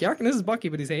fella Bucky. I reckon this is Bucky,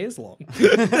 but his hair's long.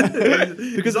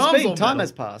 Because arms on time metal.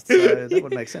 has passed, so that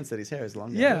would make sense that his hair is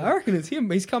longer. Yeah, I reckon it's him.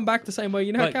 He's come back the same way.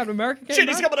 You know how Like- Captain America came Shit,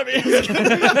 back? he's coming over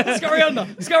here.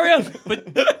 Scurry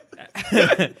on.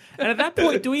 And at that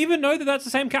point, do we even know that that's the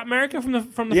same Captain America from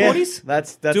the Yeah, 40s?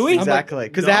 that's Do we? exactly.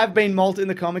 Because there have been in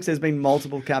the comics, there's been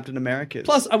multiple Captain Americas.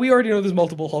 Plus, we already know there's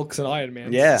multiple Hulks and Iron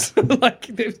Man. Yeah.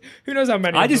 Who knows how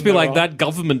many? I of just them feel like there are. that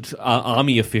government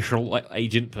army official, like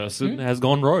agent person, has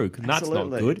gone rogue. And that's not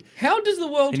Absolutely. good. How does the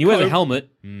world And you wear the cope helmet.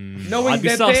 knowing I'd be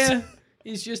that sus. there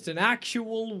is just an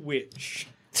actual witch?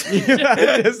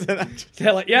 Just an actual-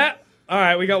 They're like, yeah, all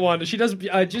right, we got one. She does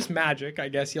just magic, I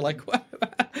guess. You're like,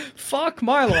 fuck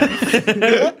my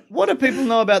life. What do people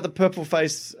know about the purple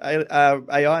face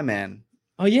AI man?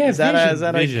 Oh yeah, Is that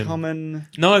a Vision. common?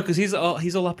 No, because he's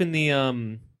all up in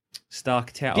the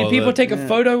Stark Tower. Did people take a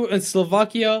photo in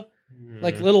Slovakia,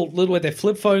 like little with their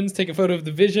flip phones, take a photo of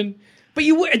the Vision? But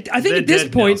you would, I think They're at this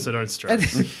dead point, now, so don't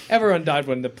stress. everyone died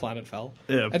when the planet fell.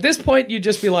 Yeah. At this point, you'd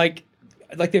just be like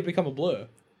they'd become a blur.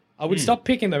 I would stop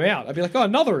picking them out. I'd be like, oh,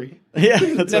 anothery. Yeah,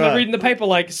 that's Then I'd right. read in the paper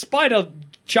like spider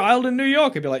child in New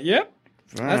York. I'd be like, yep,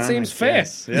 that seems fair.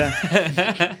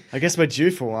 Yeah. I guess we're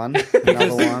due for one.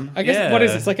 Another one. I guess Yeah. what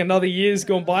is it? It's like another year's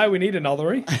gone by. We need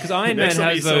anothery. Because Iron Man Next time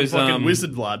has he's some those fucking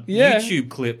wizard blood. Yeah. YouTube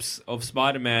clips of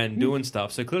Spider-Man doing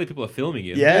stuff. So clearly people are filming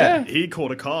it. Yeah. He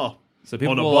caught a car. So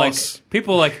people On a are like, bus.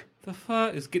 the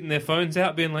fuck is getting their phones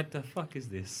out, being like, the fuck is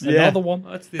this? Yeah. Another one.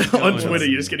 What's this? On going Twitter,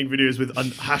 you're just getting videos with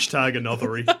hashtag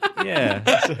anothery. Yeah.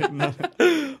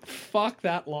 Fuck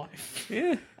that life.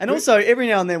 Yeah. And also, every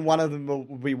now and then, one of them will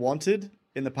be wanted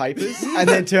in the papers, and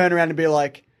then turn around and be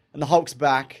like, "And the Hulk's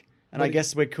back." And I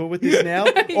guess we're cool with this now.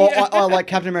 Or like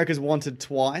Captain America's wanted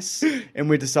twice in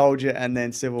Winter Soldier and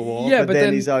then Civil War. Yeah, but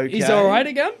then he's okay. He's all right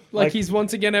again. Like, Like, he's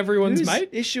once again everyone's Who's mate.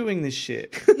 issuing this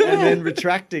shit and then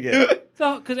retracting it?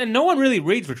 And no one really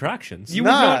reads retractions. You would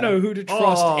Nah. not know who to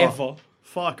trust Oh. ever.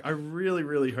 Fuck, I really,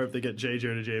 really hope they get J.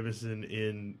 Jonah Jameson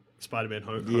in Spider-Man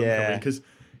Homecoming Yeah. because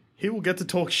he will get to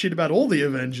talk shit about all the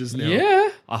Avengers now. Yeah.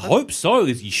 I hope so,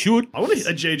 because you should. I want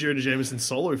a J. Jonah Jameson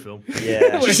solo film. Yeah.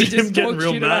 Where he Just him just getting talks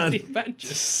real shit about mad. the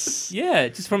Avengers. Yeah,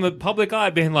 just from the public eye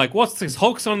being like, what's this?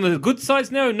 Hulk's on the good sides?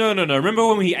 No. Remember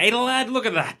when we ate a lad? Look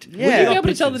at that. Would you Yeah. be able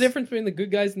to tell the Pictures. difference between the good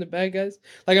guys and the bad guys?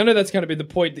 Like, I know that's going to be the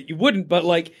point that you wouldn't, but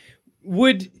like,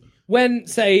 when,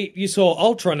 say, you saw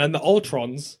Ultron and the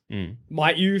Ultrons,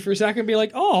 might you for a second be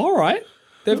like, oh, all right,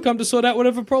 they've come to sort out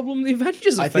whatever problem the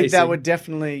Avengers are I facing? think that would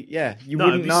definitely, you No,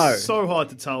 wouldn't it'd be know. so hard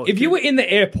to tell. If you were in the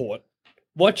airport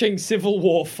watching Civil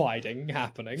War fighting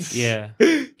happening, Yeah.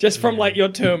 just from like your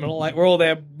terminal, like we're all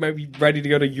there, maybe ready to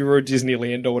go to Euro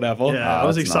Disneyland or whatever. Yeah, I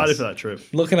was that's excited nice. for that trip.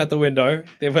 Looking at the window,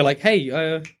 they were like, "Hey,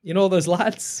 you know all those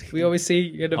lads we always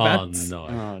see at Oh, events?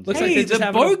 no. Looks like Hey, they're just the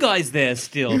having bow a- guy's there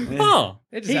still. Huh.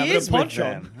 They're just He having is a with punch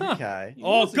on." them. Okay.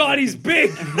 Oh God, he's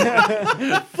big!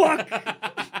 Fuck!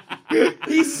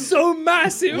 He's so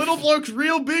massive. Little bloke's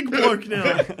real big bloke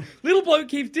now. Little bloke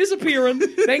keeps disappearing,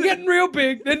 then getting real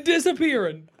big, then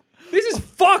disappearing. This is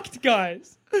fucked,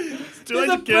 guys. Too late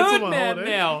to cancel my holiday.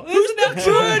 now. Who's the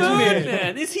Birdman?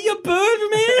 Birdman? Is he a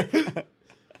Birdman?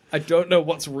 I don't know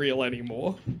what's real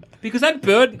anymore. Because that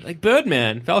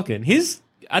Birdman, Falcon,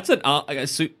 that's a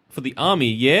suit for the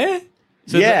army, yeah?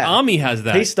 So Yeah. the army has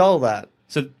that. He stole that.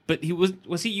 So, but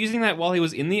was he using that while he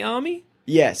was in the army?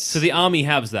 Yes. So the army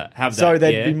have that. So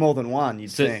there'd yeah? be more than one,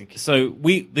 you'd So, think. so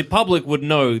the public would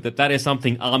know that is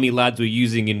something army lads were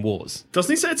using in wars.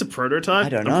 Doesn't he say it's a prototype? I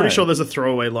don't I'm know. pretty sure there's a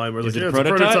throwaway line where Is it's it like, a it's a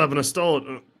prototype? prototype and I stole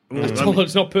it.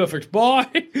 It's not perfect. Bye.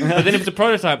 But then if it's a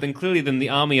prototype, then clearly the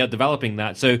army are developing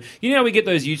that. So you know how we get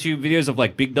those YouTube videos of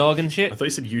like Big Dog and I shit? thought you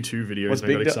said YouTube videos What's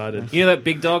and I got Big Dog? excited. You know that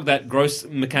Big Dog, that gross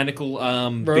mechanical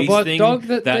beast Robot thing dog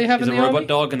that they have is in a the robot army?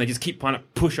 dog, and they just keep trying to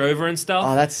push over and stuff.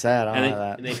 Oh, that's sad. I and, like they,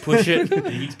 that. and they push it, and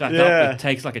he gets back Yeah. up, and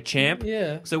takes like a champ.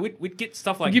 Yeah. So we'd get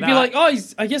stuff like You'd that. be like, oh,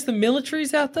 I guess the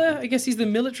military's out there. I guess he's the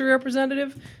military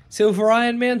representative. Silver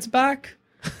Iron Man's back.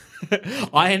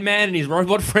 Iron Man and his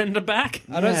robot friend are back.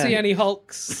 I don't Yeah. see any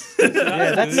Hulks.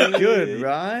 Yeah, that's good,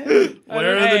 right?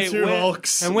 Where are Hey, the two where-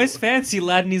 Hulks? And where's Fancy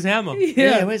Lad and his hammer?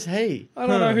 Yeah, where's he? I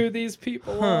don't know who these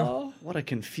people are. What a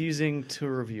confusing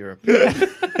tour of Europe.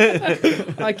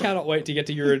 I cannot wait to get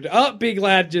to Euro. Oh, big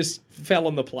lad just fell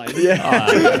on the plane.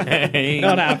 Dang.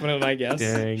 Not happening, I guess.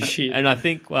 Dang. Shit. And I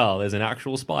think, well, there's an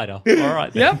actual spider. All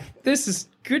right. Then. Yep, this is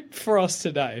good for us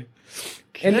today.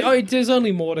 And there's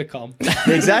only more to come.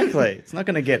 Exactly. It's not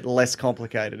going to get less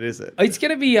complicated, is it? It's going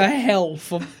to be a hell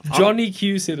for Johnny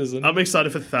Q Citizen. I'm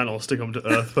excited for Thanos to come to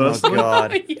Earth Oh, first.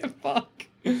 God. Yeah, fuck.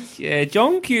 Yeah,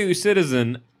 John Q.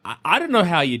 Citizen, I don't know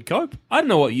how you'd cope. I don't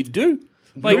know what you'd do.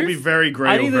 Like, you'd be very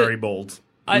grey or very bald.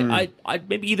 I'd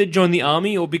maybe either join the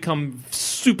army or become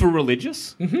super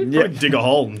religious. Probably dig a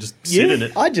hole and just sit in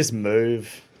it. I'd just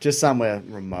move. Just somewhere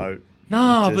remote.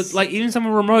 No, but like even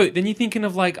somewhere remote, then you're thinking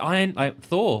of like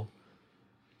Thor.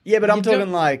 Yeah, but I'm You talking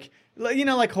don't-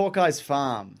 like Hawkeye's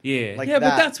farm. Yeah. Like Yeah, but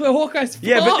that. that's where Hawkeye's from.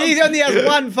 Yeah, but he only has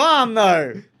one farm,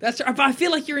 though. That's right. But I feel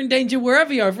like you're in danger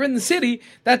wherever you are. If you're in the city,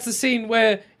 that's the scene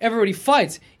where everybody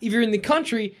fights. If you're in the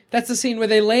country, that's the scene where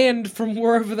they land from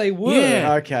wherever they were.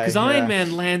 Yeah. Okay, Because yeah. Iron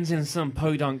Man lands in some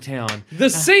podunk town. The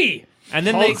sea. And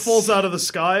then Hulk falls out of the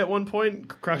sky at one point,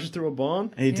 crashes through a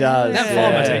barn. He does. That yeah.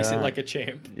 farmer takes it like a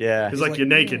champ. Yeah. He's like, you're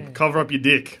naked. Cover up your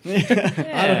dick.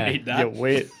 I don't need that. You're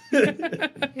weird.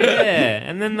 Yeah,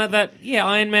 and then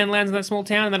Iron Man lands in that small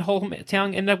town, and that whole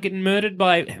town ended up getting murdered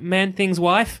by Man-Thing's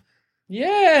wife.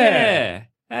 Yeah.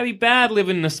 That'd be bad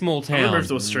living in a small town. I moved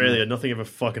to Australia. Nothing ever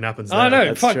fucking happens there. I know.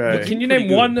 That's Fuck. true. Can you Pretty name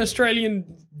good. one Australian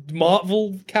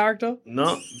Marvel character?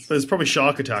 No, there's probably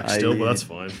shark attacks still, but that's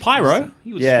fine. Pyro.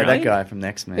 He was Yeah, Australian. that guy from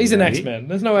X-Men. He's an maybe. X-Men.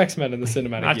 There's no X-Men in the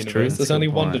cinematic That's universe. true. There's That's a only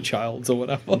good Wonder point. Childs or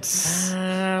whatever. I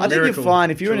think Miracle you're fine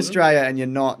if you're in Children? Australia and you're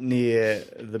not near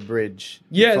the bridge.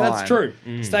 Yeah, you're that's fine.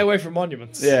 true. Stay away from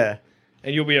monuments. Yeah.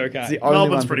 And you'll be It's okay. the only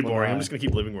Melbourne's one pretty people boring. know. I'm just going to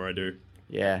keep living where I do.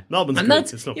 Yeah. Melbourne's And good.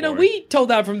 that's, It's not you know, boring. we told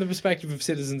that from the perspective of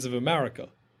citizens of America.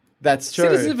 That's true.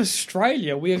 Citizens of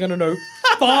Australia, we are going to know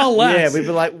far less. Yeah, we'd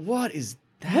be like, what is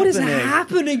What is happening?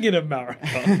 happening in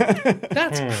America?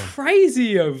 That's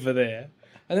crazy over there.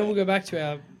 And then we'll go back to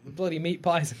our bloody meat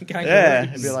pies and kangaroos. Yeah,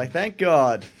 it'd be like, thank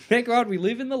God. Thank God we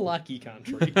live in the lucky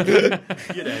country.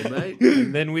 G'day, mate.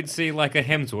 And then we'd see like a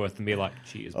Hemsworth and be like,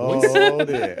 cheers, boys. Oh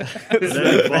dear.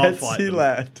 Then bar fight Fancy them.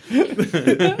 lad.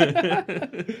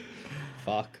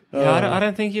 Fuck. Yeah, I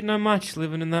don't think you'd know much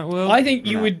living in that world. I think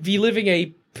you would be living a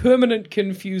permanent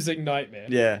confusing nightmare.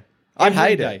 Yeah. I'd Every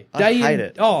hate day. it. I'd Day hate in-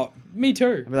 it. Oh, me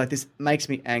too. I'd be like, this makes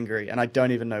me angry, and I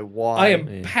don't even know why. I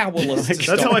am powerless to That's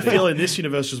stop how I it. feel in this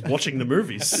universe just watching the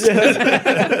movies.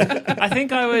 I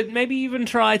think I would maybe even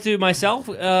try to myself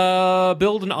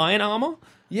build an iron armor.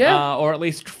 Yeah. Or at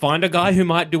least find a guy who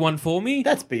might do one for me.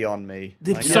 That's beyond me.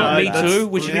 Like, So Yeah, me that's- too,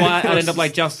 which is why I'd end up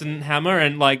like Justin Hammer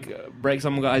and like break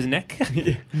some guy's neck.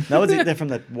 no, they're from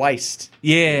the waist.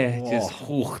 Yeah, just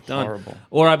done. horrible.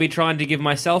 Or I'd be trying to give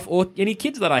myself or any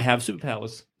kids that I have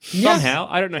superpowers. Yes. Somehow,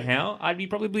 I don't know how. I'd be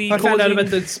probably If I found out causing-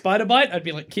 about the spider bite, I'd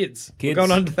be like, kids, we're Kids.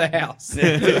 going under the house.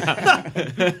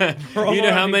 You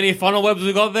know how many funnel webs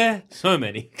we got there? So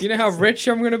many. You know how rich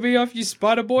I'm going to be off you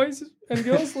spider boys and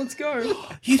girls? Let's go.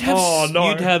 You'd have no.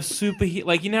 you'd have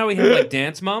like you know how we have like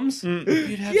dance mums. You'd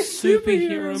have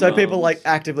superhero. So people mums. like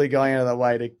actively going out of their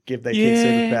way to give their kids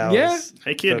superpowers. Yeah.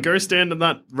 Hey, kid, go stand in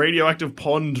that radioactive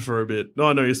pond for a bit. No,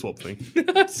 I know you swap thing.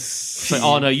 So,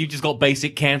 oh no, you just got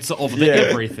basic cancer of the Yeah.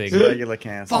 everything. Regular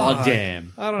cancer. Oh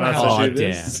damn. I don't know That's how a to Oh do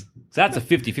damn. this. So that's a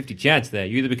 50-50 chance there.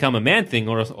 You either become a man thing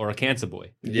or a cancer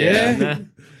boy. Yeah.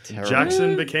 Terrible.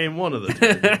 Jackson became one of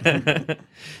the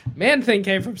two. Man thing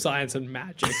came from science and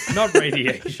magic, not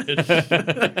radiation.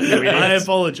 I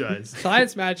apologize.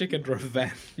 Science, magic, and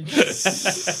revenge.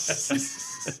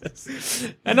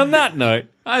 And on that note,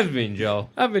 I've been Joel.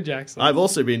 I've been Jackson. I've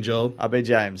also been Joel. I'll be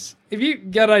James. If you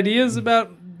got ideas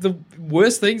about the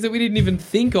worst things that we didn't even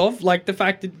think of, like the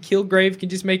fact that Kilgrave can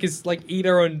just make us like eat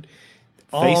our own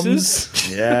Faces?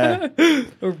 arms, Yeah.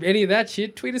 or any of that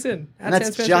shit, tweet us in. And that's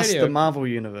 @SandSpace just Radio. the Marvel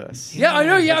universe. Yeah, I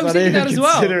know. Yeah, I was That's thinking not that as even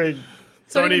well. considering-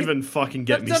 It's not Don't even fucking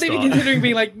get me Not even started. considering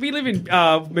being like, we live in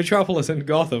Metropolis and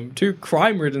Gotham, two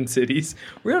crime-ridden cities.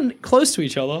 We're close to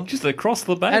each other, Just across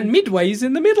the bay. and Midway's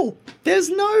in the middle. There's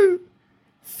no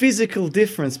physical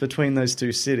difference between those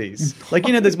two cities. Like,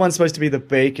 you know, there's one supposed to be the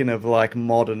beacon of like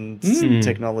modern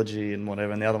technology and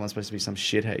whatever, and the other one's supposed to be some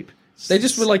shit heap. They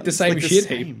just were like the same like the shit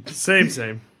same. heap.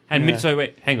 Same. And so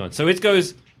wait, hang on. So it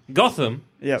goes Gotham.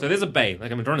 Yep. So there's a bay.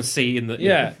 Like I'm trying to see in the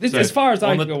Yeah, this- as far as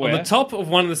I'm on aware. the top of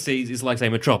one of the seas is like say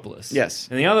Metropolis. Yes.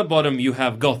 And the other bottom you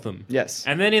have Gotham. Yes.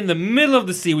 And then in the middle of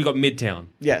the sea we got Midtown.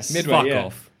 Yes. Midway. Fuck yeah.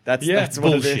 off. That's Yeah. that's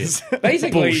what Bullshit. it is.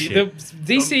 Basically, the Bullshit.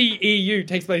 DCEU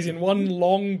takes place in one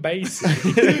long base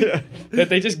that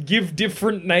they just give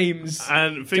different names.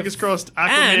 And fingers crossed, Aquaman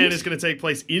And- is going to take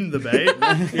place in the bay.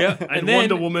 Yeah. And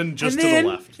Wonder Woman just and to the then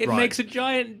left. It Right. makes a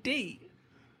giant D.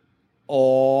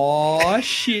 Oh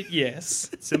shit!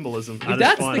 Yes, Symbolism. if at its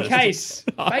that's the finest. case,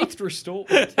 faith restored.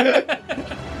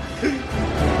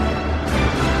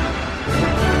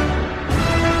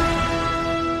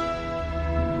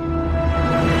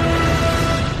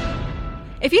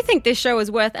 If you think this show is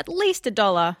worth at least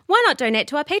 $1, why not donate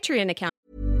to our Patreon account?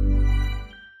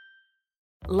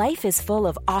 life is full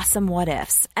of awesome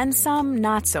what-ifs, and some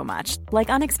not so much,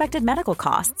 like unexpected medical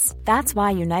costs. That's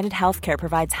why United Healthcare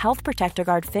provides Health Protector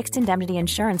Guard fixed indemnity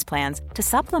insurance plans to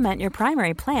supplement your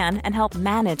primary plan and help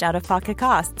manage out-of-pocket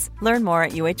costs. Learn more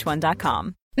at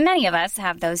uh1.com. Many of us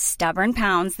have those stubborn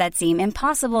pounds that seem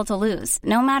impossible to lose,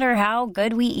 no matter how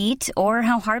good we eat or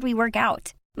how hard we work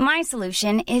out. My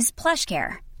solution is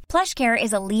PlushCare. PlushCare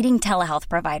is a leading telehealth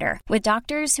provider with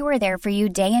doctors who are there for you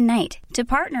day and night to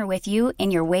partner with you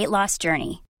in your weight loss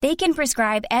journey. They can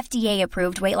prescribe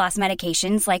FDA-approved weight loss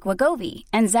medications like Wegovy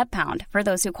and Zepbound for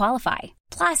those who qualify.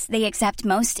 Plus, they accept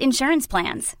most insurance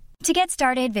plans. To get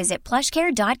started, visit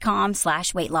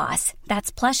plushcare.com/weightloss.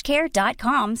 That's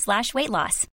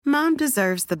plushcare.com/weightloss. Mom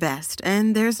deserves the best,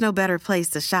 and there's no better place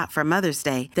to shop for Mother's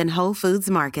Day than Whole Foods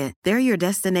Market. They're your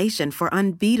destination for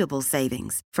unbeatable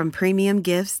savings, from premium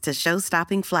gifts to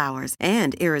show-stopping flowers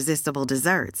and irresistible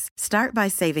desserts. Start by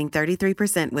saving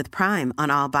 33% with Prime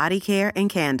on all body care and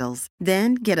candles.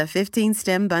 Then get a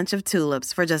 15-stem bunch of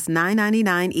tulips for just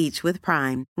 $9.99 each with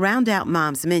Prime. Round out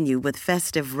Mom's menu with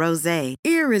festive rosé,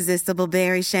 irresistible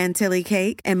berry chantilly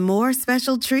cake, and more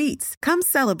special treats. Come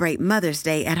celebrate Mother's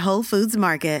Day at Whole Foods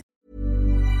Market.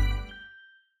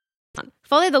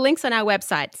 Follow the links on our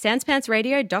website,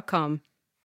 sanspantsradio.com.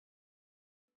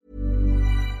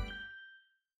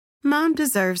 Mom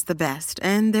deserves the best,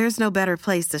 and there's no better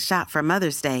place to shop for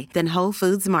Mother's Day than Whole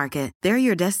Foods Market. They're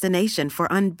your destination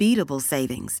for unbeatable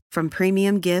savings, from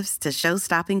premium gifts to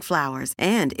show-stopping flowers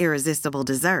and irresistible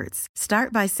desserts.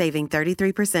 Start by saving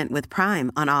 33% with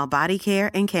Prime on all body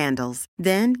care and candles.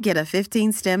 Then get a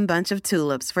 15-stem bunch of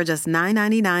tulips for just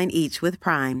 $9.99 each with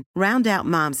Prime. Round out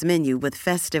Mom's menu with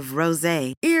festive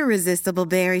rosé, irresistible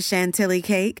berry chantilly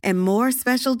cake, and more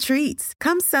special treats.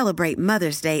 Come celebrate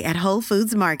Mother's Day at Whole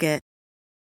Foods Market.